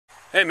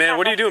Hey man,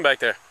 what are you doing back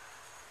there?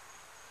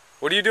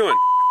 What are you doing?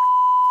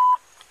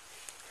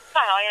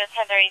 Bunnell, unit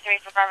 1033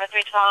 for Bravo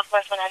 312,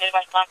 West 100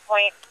 West Black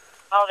Point.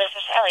 All this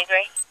is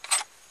LE3.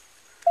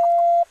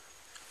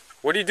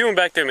 What are you doing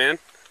back there, man?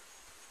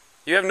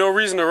 You have no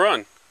reason to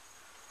run.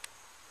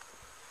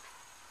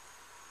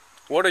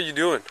 What are you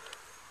doing?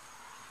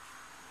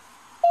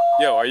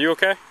 Yo, are you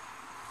okay?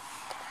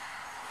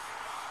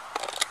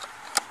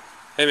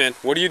 Hey man,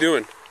 what are you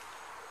doing?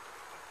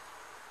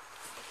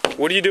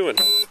 What are you doing?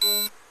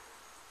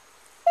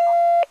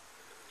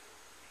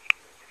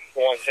 110-312,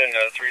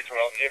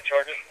 do you have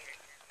charges?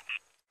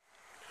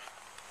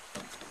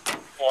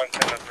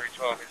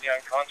 110-312, is he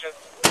unconscious?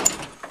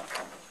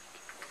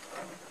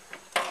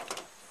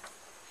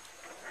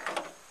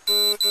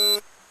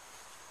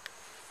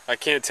 I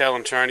can't tell.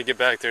 I'm trying to get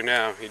back there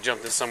now. He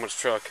jumped in someone's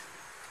truck,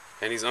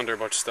 and he's under a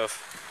bunch of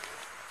stuff.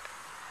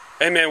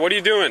 Hey man, what are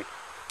you doing?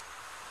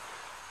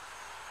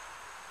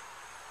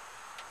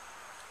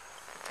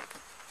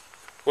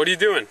 What are you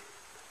doing?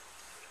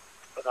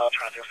 Bunnell,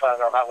 trying to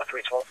find out with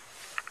 312.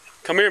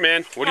 Come here,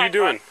 man. What are you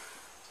doing?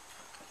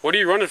 What are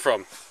you running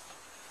from?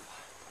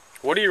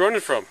 What are you running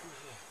from?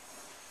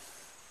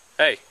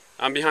 Hey,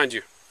 I'm behind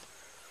you.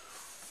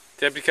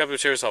 Deputy Capital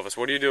Sheriff's Office,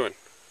 what are you doing?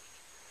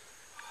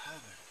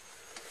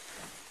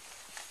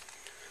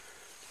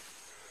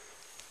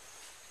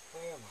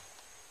 Where am I?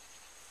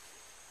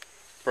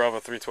 Bravo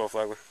 312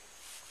 Flagler.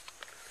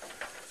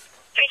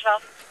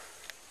 312.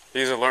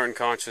 He's alert and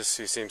conscious.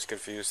 He seems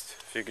confused.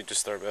 If you could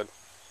just start bed.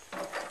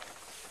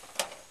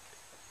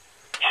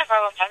 Yeah,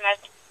 Bravo 5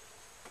 med.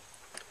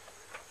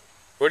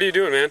 What are you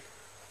doing, man?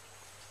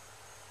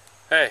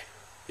 Hey,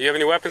 you have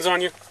any weapons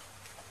on you?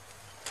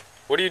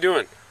 What are you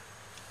doing?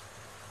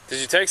 Did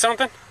you take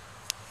something?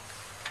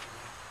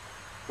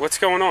 What's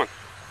going on?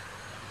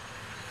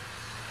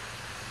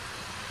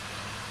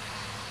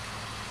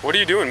 What are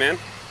you doing, man?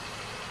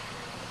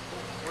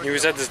 He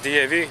was at this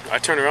DAV. I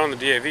turn around the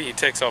DAV, he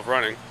takes off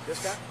running.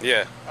 This guy?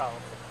 Yeah. Oh.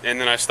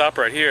 And then I stop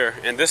right here,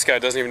 and this guy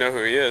doesn't even know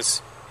who he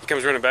is. He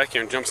comes running back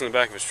here and jumps in the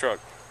back of his truck.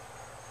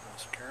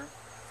 Secure him?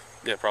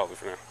 Yeah, probably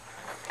for now.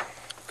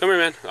 Come here,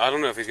 man. I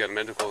don't know if he's got a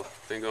medical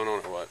thing going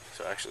on or what.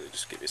 So actually,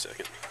 just give me a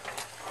second.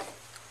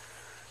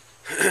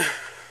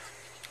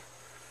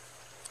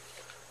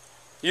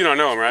 You don't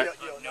know him, right? I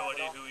have no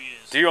idea who he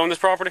is. Do you own this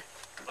property?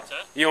 What's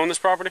that? You own this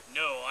property?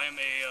 No, I am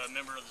a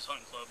member of this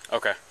hunting club.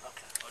 Okay.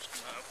 I'll just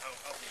come out from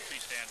the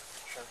tree stand.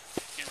 Sure.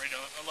 Getting ready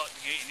to unlock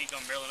the gate, and he come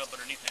barreling up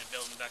underneath me and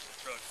bails in the back of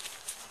the truck.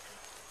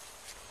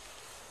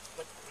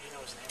 But do you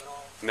know his name at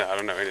all? No, I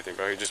don't know anything,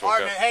 bro. He just All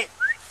woke right, up. man,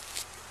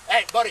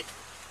 hey, buddy.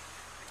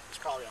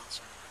 Just call the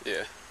officer.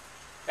 Yeah.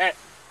 Hey,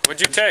 What'd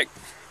you take?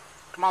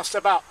 come on,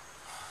 step out.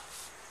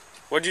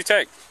 What'd you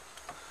take?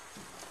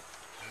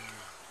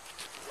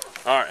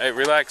 Alright, hey,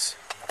 relax.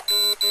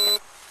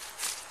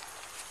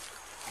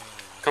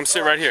 Come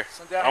sit right here.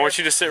 I want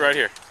you to sit right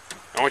here.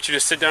 I want you to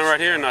sit down right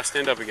here and not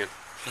stand up again.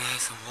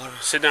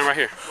 Sit down right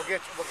here. We'll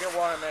get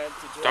one, man.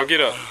 Don't get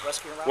up.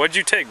 Rescue him out. What'd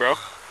you take, bro?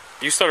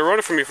 You started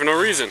running from me for no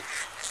reason.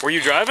 Were you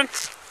driving?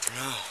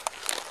 No.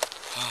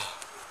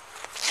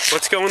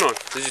 What's going on?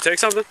 Did you take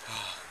something?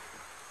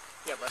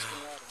 Yeah, rescue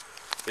him out.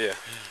 Yeah.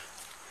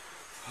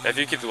 If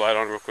you keep the light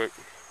on real quick.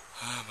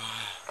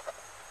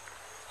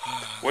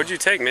 What'd you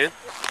take, man?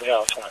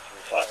 Yeah, 23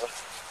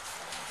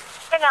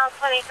 Bunnell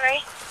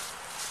 23.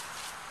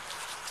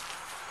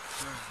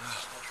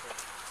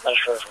 Not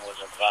sure if it was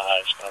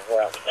advised, but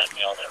we're out with that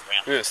male that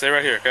ran. Yeah, stay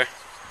right here, okay?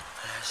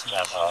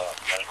 Medical.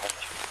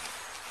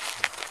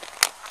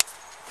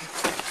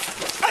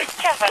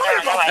 Careful, they're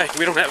on the way. Hey,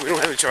 we don't have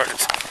any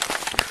charges.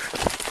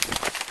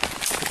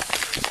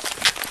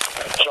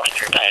 Join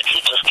your diet. He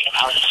just came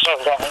out. He's so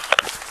running.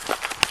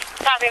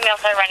 Copy, mail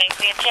side running.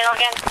 See a channel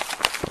again?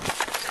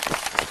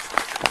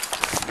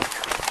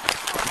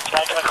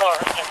 Back in the car.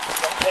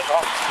 Take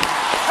off.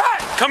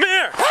 Come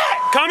here!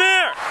 Come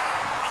here!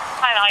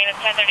 Bunnell,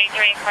 unit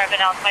 1033 for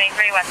Bunnell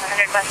 23, West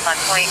 100 West Black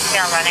Point.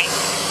 Mail running.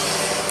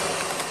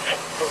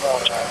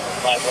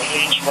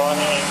 Each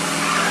running.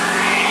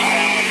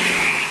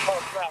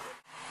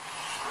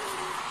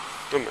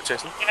 I'm not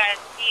chasing. You guys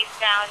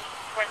eastbound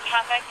towards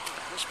traffic.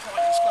 This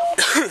point, he's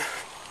got.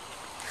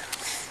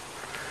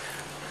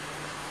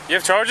 You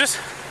have charges?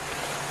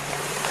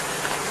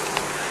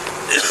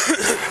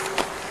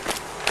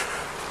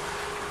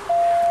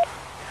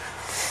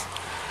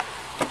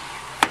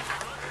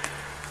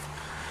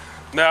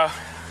 No.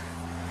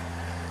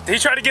 Did he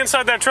try to get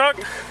inside that truck?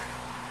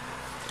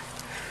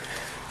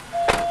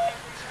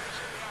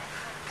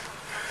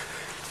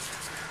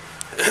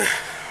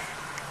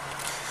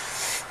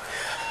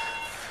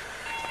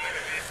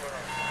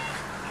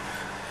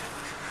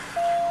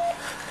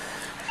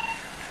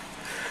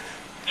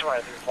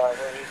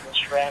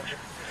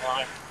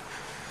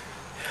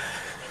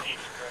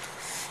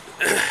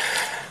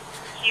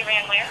 You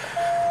ran where?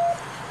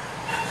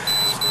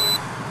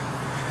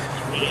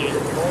 He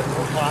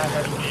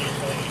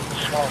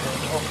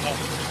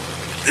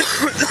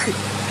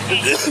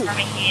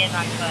is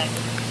on foot.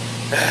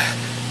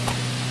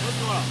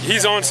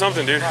 He's on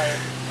something, dude.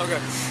 Okay.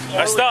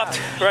 I stopped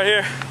right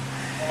here.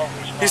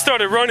 He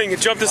started running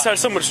and jumped inside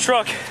someone's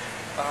truck.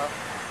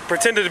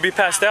 Pretended to be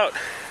passed out.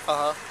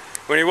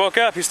 When he woke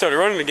up, he started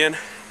running again.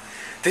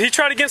 Did he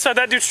try to get inside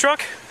that dude's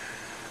truck?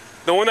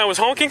 The one that was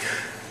honking?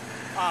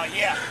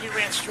 Yeah, he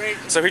ran straight.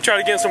 So he tried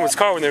to get in someone's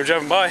car when they were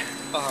driving by.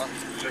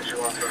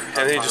 And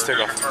then he just took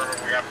off.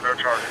 We have no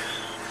targets.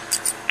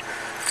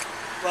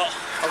 Well,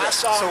 I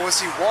saw So was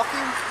he walking?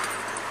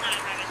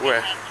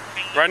 Where?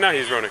 Right now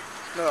he's running.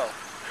 No.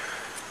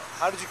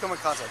 How did you come in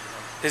contact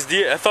with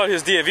him? I thought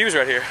his DAV was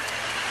right here.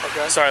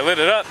 Okay. So I lit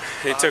it up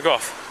and he took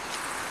off.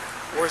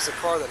 Where's the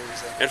car that he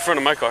was in? In front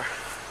of my car.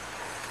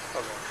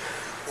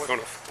 Okay. Going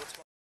off.